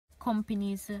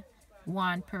companies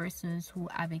want persons who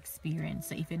have experience.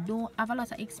 So if you don't have a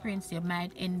lot of experience, you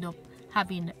might end up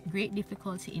having great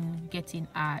difficulty in getting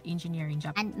a engineering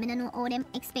job. And I don't know how them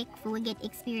expect for get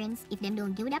experience if them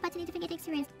don't give the opportunity to get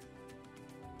experience.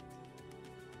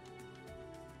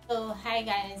 So hi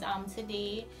guys,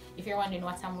 today if you're wondering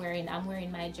what I'm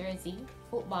wearing my jersey,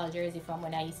 football jersey from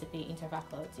when I used to play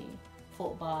interfaculty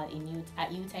football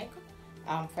at UTech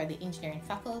for the engineering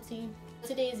faculty.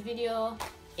 Today's video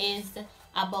is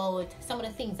about some of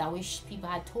the things I wish people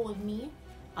had told me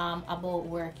about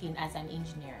working as an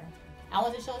engineer. I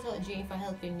want to shout out Jay for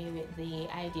helping me with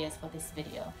the ideas for this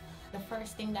video. The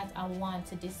first thing that I want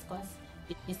to discuss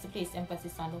is to place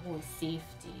emphasis on the whole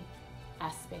safety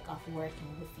aspect of working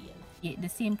in the field. Yeah, the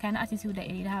same kind of attitude that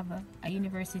you have a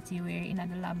university where in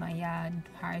the lab and you have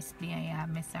horseplay and you have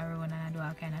mess around and do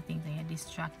all kind of things and you're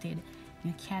distracted.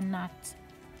 You cannot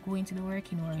go into the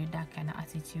working world with that kind of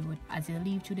attitude. As you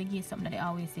leave through the gate, something that they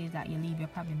always say is that you leave your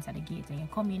problems at the gate and you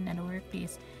come in at the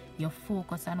workplace, you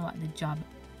focus on what the job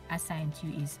assigned to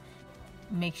you is.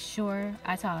 Make sure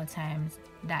at all times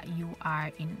that you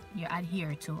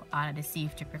adhere to all of the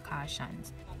safety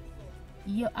precautions.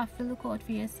 You have to look out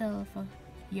for yourself.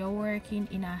 You're working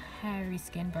in a high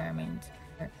risk environment.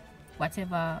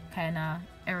 Whatever kind of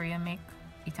error you make,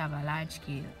 it have a large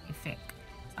scale effect.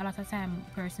 A lot of time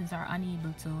persons are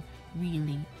unable to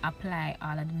really apply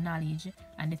all of the knowledge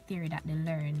and the theory that they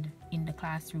learned in the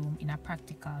classroom in a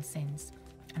practical sense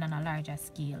and on a larger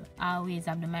scale. I always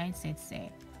have the mindset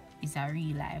say it's a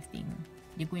real life thing.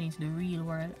 You're going into the real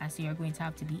world, and so you're going to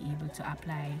have to be able to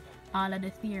apply all of the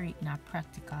theory in a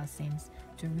practical sense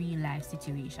to real life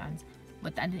situations.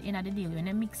 But at the end of the day, when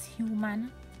you mix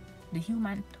the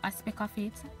human aspect of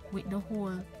it with the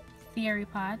whole theory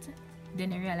part,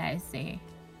 then you realize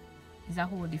it's a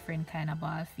whole different kind of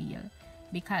ball feel.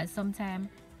 Because sometimes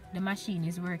the machine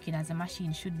is working as a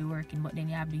machine should be working, but then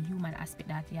you have the human aspect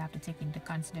that you have to take into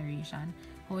consideration.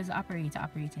 How is the operator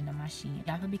operating the machine?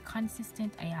 You have to be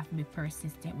consistent and you have to be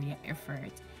persistent with your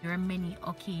effort. There are many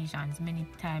occasions, many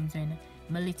times when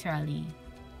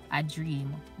I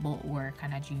dream about work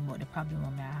and I dream about the problem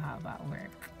I have at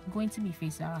work. I'm going to be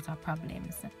facing a lot of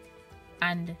problems,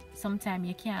 and sometimes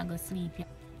you can't go sleep.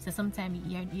 So sometimes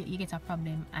you get a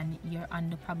problem and you're on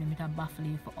the problem with a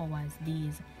baffle for hours,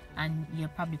 days, and you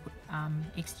probably could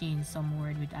exchange some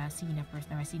word with a senior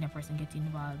person, or a senior person get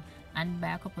involved, and by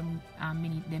a couple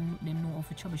minutes them know how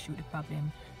to troubleshoot the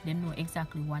problem, they know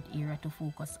exactly what area to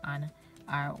focus on,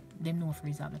 or they know how to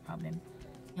resolve the problem.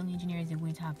 Young engineers are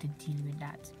going to have to deal with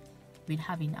that, with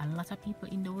having a lot of people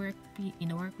in the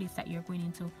workplace that you're going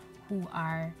into who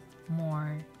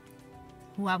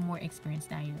have more experience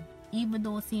than you. Even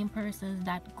those same persons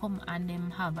that come and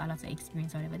them have a lot of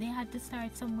experience or whatever, they had to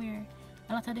start somewhere.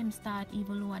 A lot of them start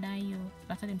even lower than you.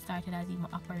 A lot of them started as even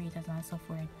operators and so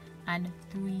forth. And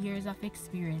through years of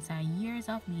experience and years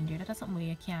of being there, that's something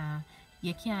where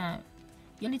you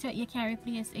can't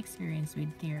replace experience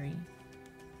with theory.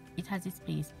 It has its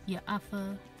place. You have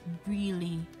to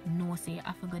really know, you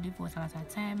have to go devote a lot of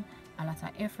time, a lot of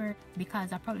effort,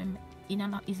 because a problem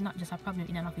is not just a problem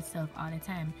in and of itself all the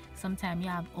time. Sometimes you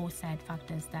have outside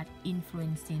factors that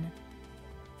influencing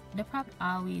the problem.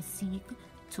 Always seek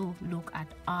to look at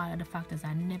all of the factors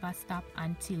and never stop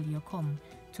until you come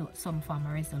to some form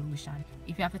of resolution.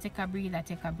 If you have to take a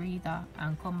breather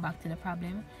and come back to the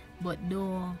problem, but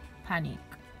don't panic,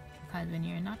 because when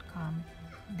you're not calm,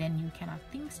 then you cannot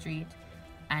think straight,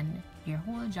 and your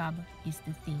whole job is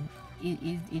to think.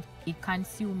 It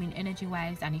consuming energy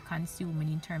wise, and it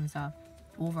consuming in terms of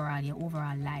your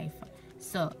overall life.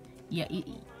 So yeah,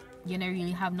 you don't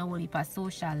really have no heap of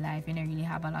social life. You don't really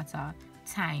have a lot of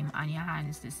time on your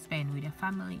hands to spend with your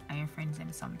family and your friends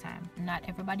and sometimes. Not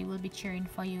everybody will be cheering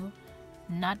for you.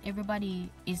 Not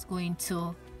everybody is going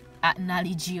to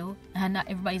acknowledge you, and not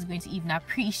everybody is going to even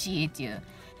appreciate you.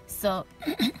 So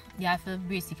you have to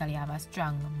basically have a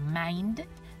strong mind,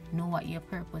 know what your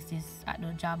purpose is at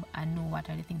the job, and know what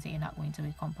are the things that you're not going to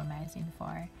be compromising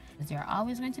for. Because there are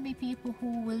always going to be people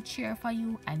who will cheer for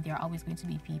you, and there are always going to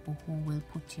be people who will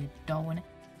put you down.